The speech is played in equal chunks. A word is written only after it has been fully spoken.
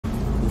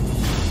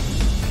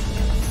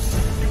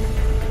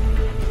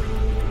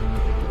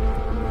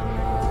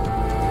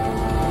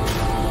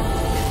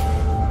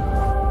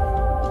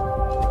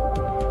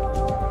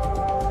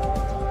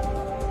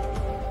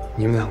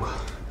你们两个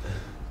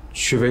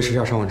去维持一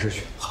下商务秩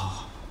序。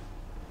好。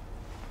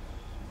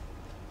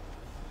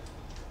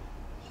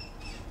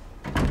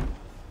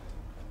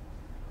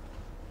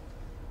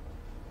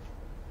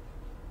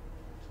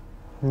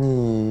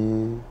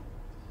你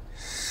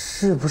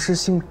是不是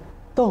姓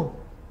邓？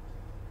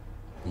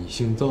你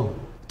姓邓？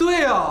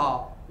对呀，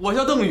我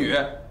叫邓宇，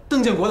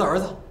邓建国的儿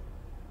子。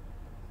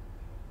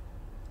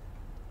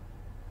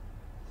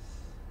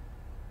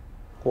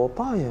我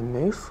爸也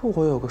没说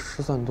我有个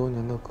失散多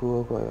年的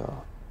哥哥呀。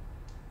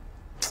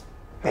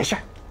没事，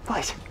放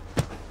下。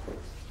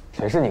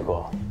谁是你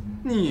哥？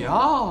你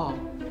呀，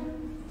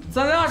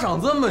咱俩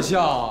长这么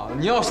像，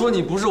你要说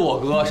你不是我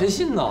哥，谁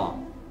信呢？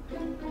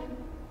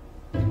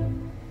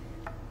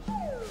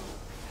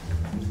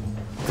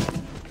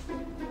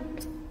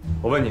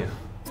我问你，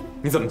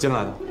你怎么进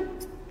来的？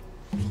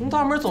从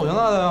大门走进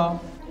来的呀。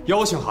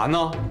邀请函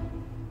呢？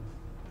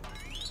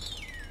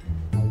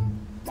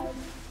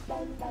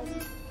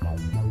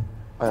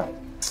哎呀，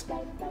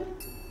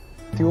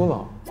丢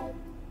了，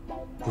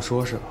不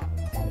说是吧？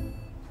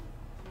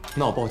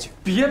那我报警。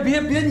别，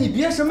你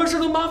别什么事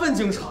都麻烦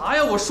警察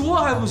呀！我说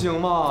还不行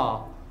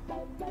吗？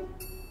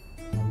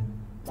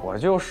我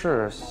就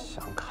是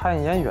想看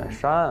一眼远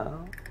山，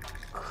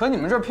可你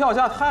们这票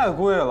价太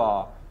贵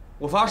了。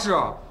我发誓，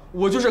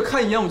我就是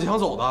看一眼我就想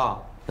走的。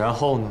然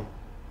后呢？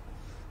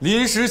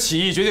临时起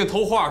意决定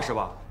偷画是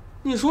吧？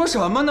你说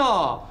什么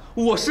呢？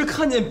我是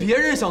看见别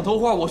人想偷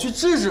画，我去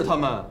制止他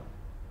们。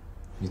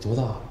你多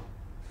大了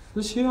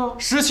？17啊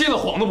！17了，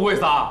谎都不会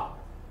撒。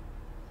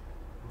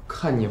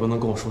看你也不能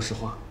跟我说实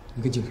话，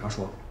你跟警察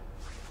说。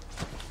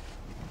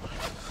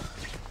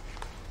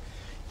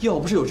要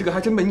不是有这个，还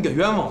真被你给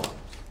冤枉了。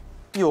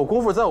有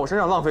功夫在我身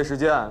上浪费时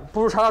间，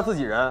不如查查自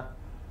己人。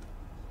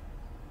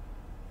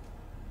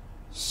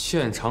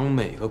现场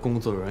每个工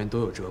作人员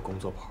都有这个工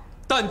作牌，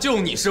但就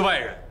你是外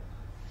人。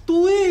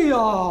对呀，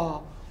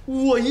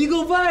我一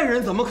个外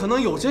人怎么可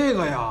能有这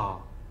个呀？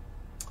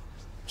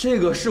这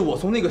个是我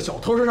从那个小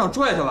偷身上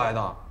拽下来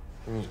的。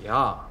你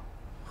呀，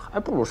还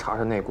不如查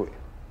查内鬼。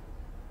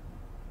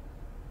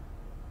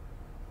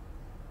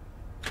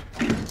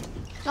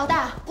老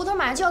大，活动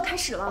马上就要开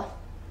始了。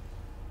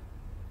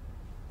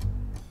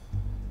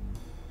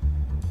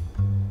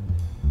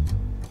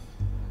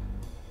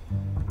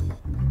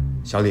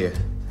小李，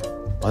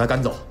把他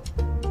赶走。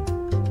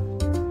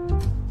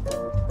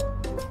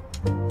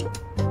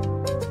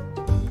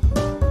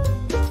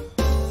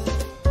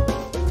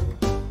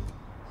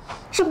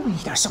这么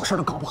一点小事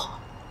都搞不好，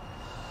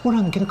我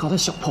让你给他搞点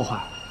小破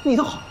坏，你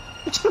倒好，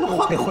你差点把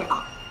画给毁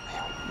了。哎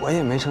呀，我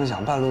也没成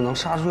想半路能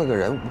杀出来个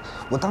人，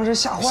我当时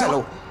吓坏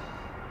了。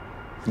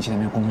你现在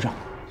没有工作证，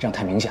这样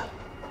太明显了。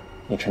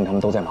你趁他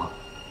们都在忙，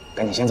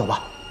赶紧先走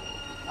吧。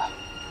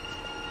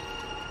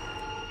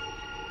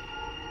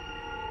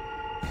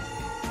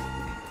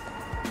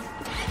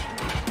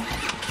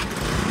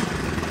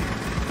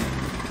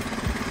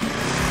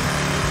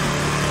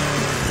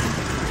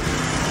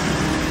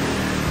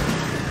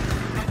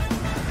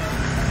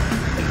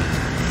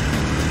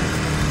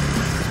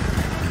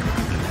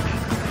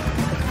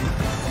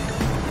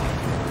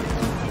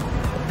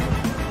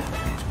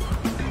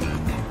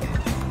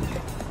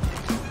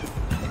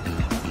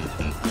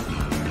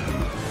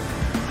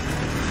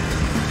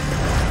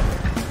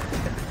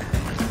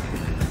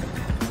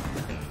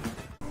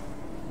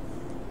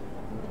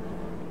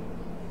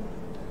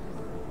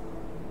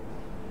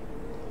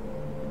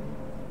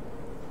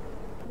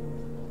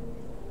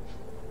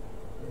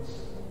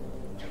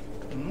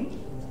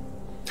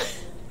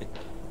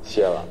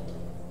谢了。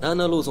难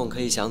得陆总可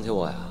以想起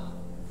我呀，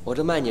我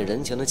这卖你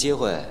人情的机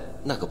会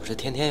那可不是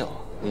天天有。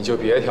你就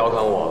别调侃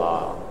我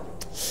了。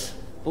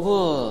不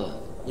过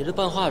你这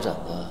办画展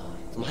的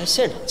怎么还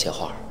现场切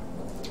画？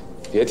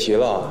别提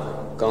了，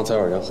刚才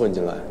有人混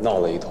进来闹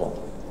了一通，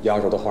压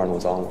轴的画弄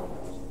脏了。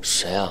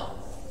谁啊？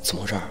怎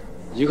么回事？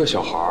一个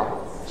小孩儿，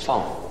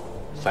放了，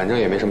反正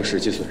也没什么实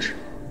际损失。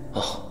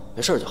哦，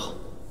没事就好。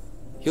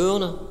悠悠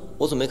呢？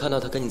我怎么没看到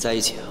他跟你在一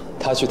起啊？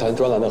他去谈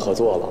专栏的合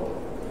作了。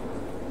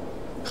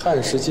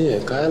看时间也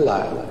该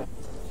来了。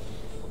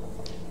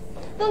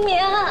陆明，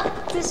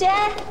子轩。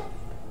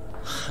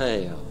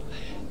哎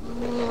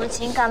呦，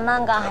紧赶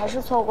慢赶，还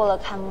是错过了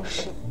开幕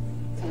式。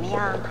怎么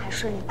样，还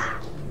顺利吧？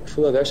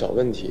出了点小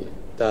问题，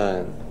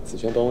但子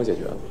轩帮我解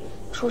决了。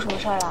出什么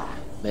事儿了？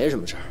没什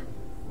么事儿。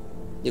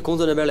你工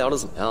作那边聊得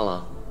怎么样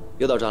了？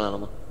约到专栏了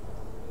吗？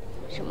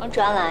什么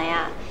专栏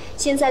呀？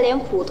现在连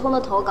普通的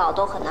投稿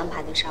都很难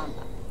排得上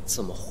的。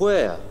怎么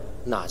会啊？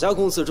哪家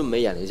公司这么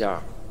没眼力见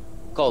儿？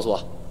告诉我，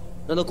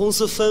让那公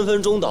司分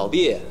分钟倒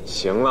闭。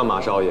行了，马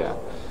少爷，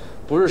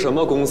不是什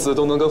么公司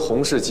都能跟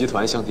洪氏集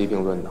团相提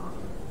并论的。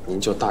您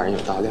就大人有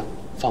大量，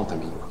放他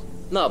们一马。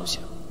那不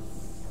行，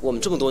我们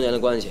这么多年的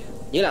关系，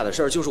你俩的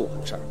事儿就是我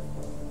的事儿。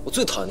我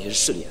最讨厌那些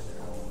势利眼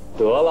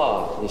的人。得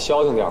了，你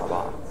消停点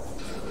吧。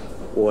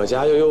我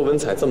家悠悠文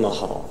采这么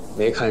好，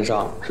没看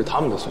上是他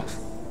们的损失。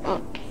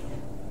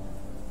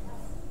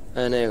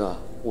哎，那个，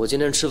我今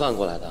天吃饭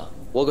过来的，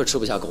我可吃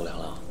不下狗粮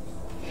了。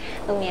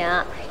陆明，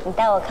你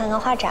带我看看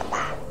画展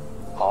吧。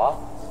好啊，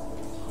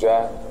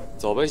娟，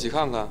走吧，一起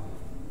看看，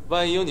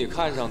万一有你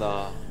看上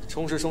的，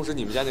充实充实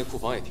你们家那库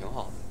房也挺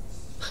好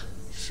的。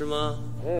是吗？嗯。